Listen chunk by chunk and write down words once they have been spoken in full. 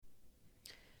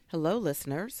Hello,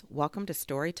 listeners. Welcome to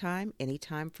Storytime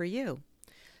Anytime for You.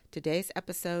 Today's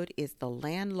episode is The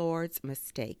Landlord's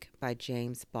Mistake by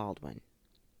James Baldwin.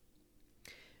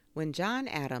 When John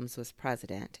Adams was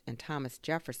president and Thomas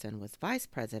Jefferson was vice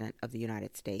president of the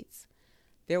United States,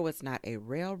 there was not a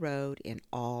railroad in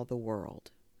all the world.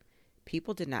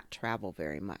 People did not travel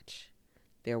very much.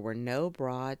 There were no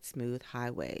broad, smooth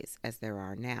highways as there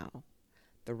are now.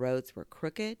 The roads were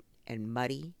crooked and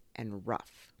muddy and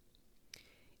rough.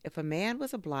 If a man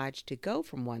was obliged to go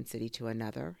from one city to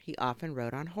another, he often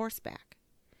rode on horseback.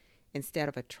 Instead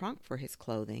of a trunk for his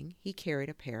clothing, he carried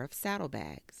a pair of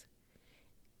saddlebags.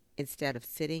 Instead of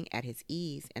sitting at his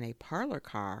ease in a parlor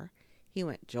car, he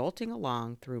went jolting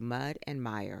along through mud and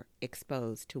mire,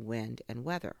 exposed to wind and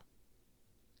weather.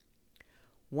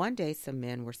 One day some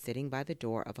men were sitting by the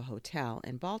door of a hotel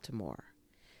in Baltimore.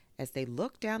 As they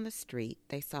looked down the street,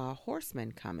 they saw a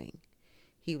horseman coming.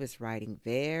 He was riding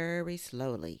very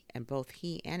slowly, and both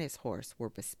he and his horse were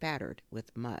bespattered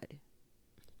with mud.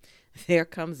 "There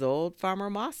comes old Farmer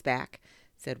Mossback,"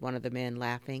 said one of the men,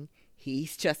 laughing.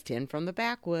 "He's just in from the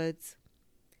backwoods."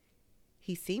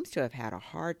 "He seems to have had a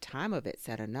hard time of it,"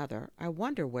 said another. "I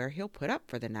wonder where he'll put up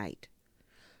for the night."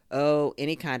 "Oh,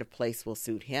 any kind of place will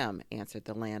suit him," answered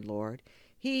the landlord.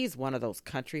 "He's one of those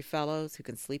country fellows who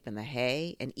can sleep in the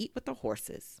hay and eat with the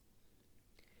horses."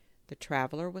 The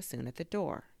traveler was soon at the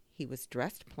door. He was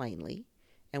dressed plainly,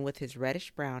 and with his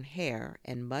reddish-brown hair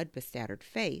and mud-bespattered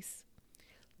face,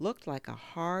 looked like a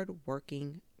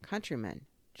hard-working countryman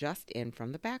just in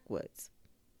from the backwoods.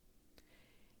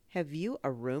 "Have you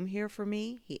a room here for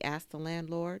me?" he asked the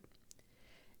landlord.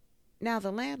 Now,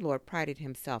 the landlord prided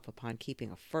himself upon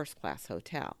keeping a first-class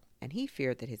hotel, and he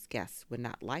feared that his guests would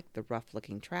not like the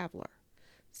rough-looking traveler.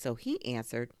 So he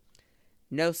answered,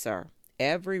 "No, sir,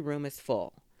 every room is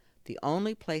full. The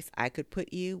only place I could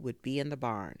put you would be in the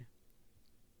barn."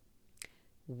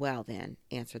 "Well, then,"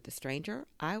 answered the stranger,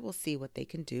 "I will see what they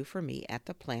can do for me at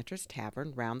the Planter's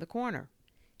Tavern round the corner."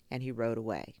 And he rode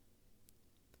away.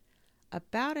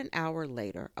 About an hour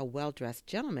later, a well-dressed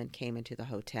gentleman came into the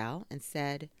hotel and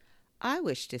said, "I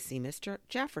wish to see Mr.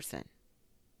 Jefferson."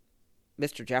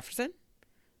 "Mr. Jefferson?"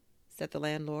 said the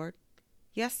landlord.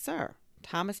 "Yes, sir,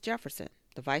 Thomas Jefferson,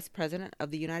 the vice president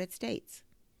of the United States."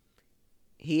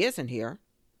 "He isn't here."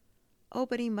 "Oh,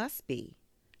 but he must be.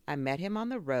 I met him on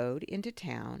the road into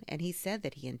town, and he said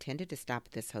that he intended to stop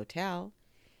at this hotel.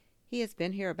 He has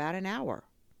been here about an hour."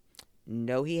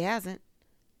 "No, he hasn't.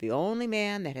 The only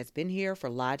man that has been here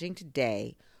for lodging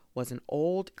today was an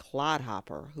old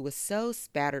clodhopper who was so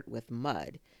spattered with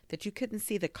mud that you couldn't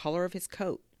see the color of his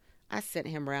coat. I sent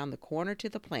him round the corner to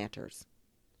the Planters."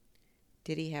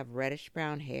 "Did he have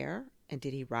reddish-brown hair, and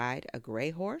did he ride a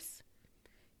gray horse?"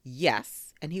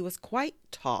 "Yes, and he was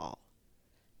quite tall."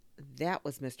 "That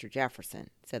was Mr.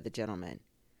 Jefferson," said the gentleman.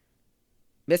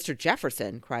 "Mr.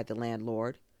 Jefferson!" cried the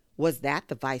landlord. "Was that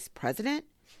the vice president?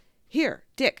 Here,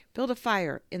 Dick, build a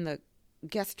fire in the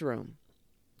guest room.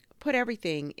 Put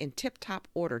everything in tip-top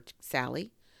order,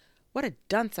 Sally. What a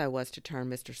dunce I was to turn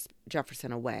Mr.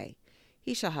 Jefferson away.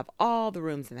 He shall have all the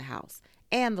rooms in the house,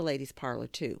 and the ladies' parlor,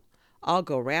 too. I'll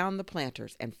go round the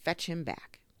Planters and fetch him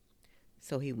back."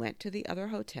 So he went to the other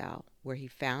hotel, where he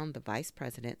found the vice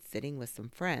president sitting with some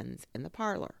friends in the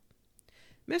parlor.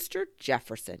 "Mr.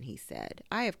 Jefferson," he said,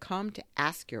 "I have come to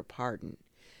ask your pardon.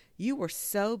 You were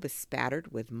so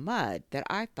bespattered with mud that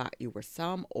I thought you were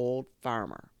some old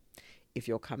farmer. If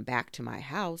you'll come back to my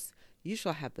house, you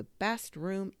shall have the best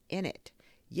room in it.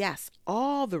 Yes,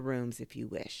 all the rooms if you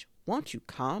wish. Won't you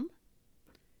come?"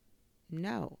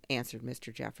 "No," answered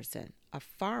Mr. Jefferson. "A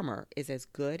farmer is as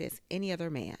good as any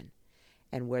other man.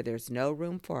 And where there's no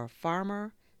room for a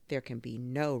farmer, there can be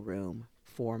no room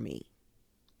for me."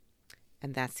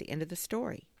 And that's the end of the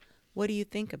story. What do you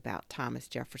think about Thomas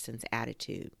Jefferson's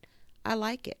attitude? I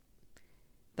like it.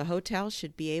 The hotel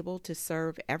should be able to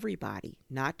serve everybody,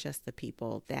 not just the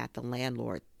people that the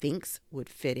landlord thinks would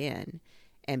fit in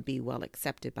and be well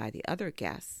accepted by the other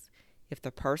guests. If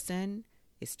the person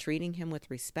is treating him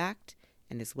with respect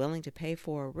and is willing to pay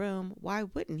for a room, why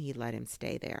wouldn't he let him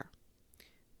stay there?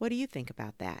 What do you think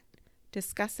about that?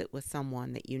 Discuss it with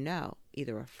someone that you know,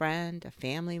 either a friend, a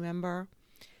family member,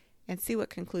 and see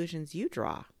what conclusions you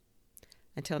draw.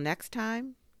 Until next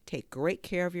time, take great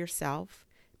care of yourself,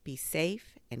 be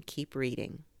safe, and keep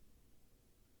reading.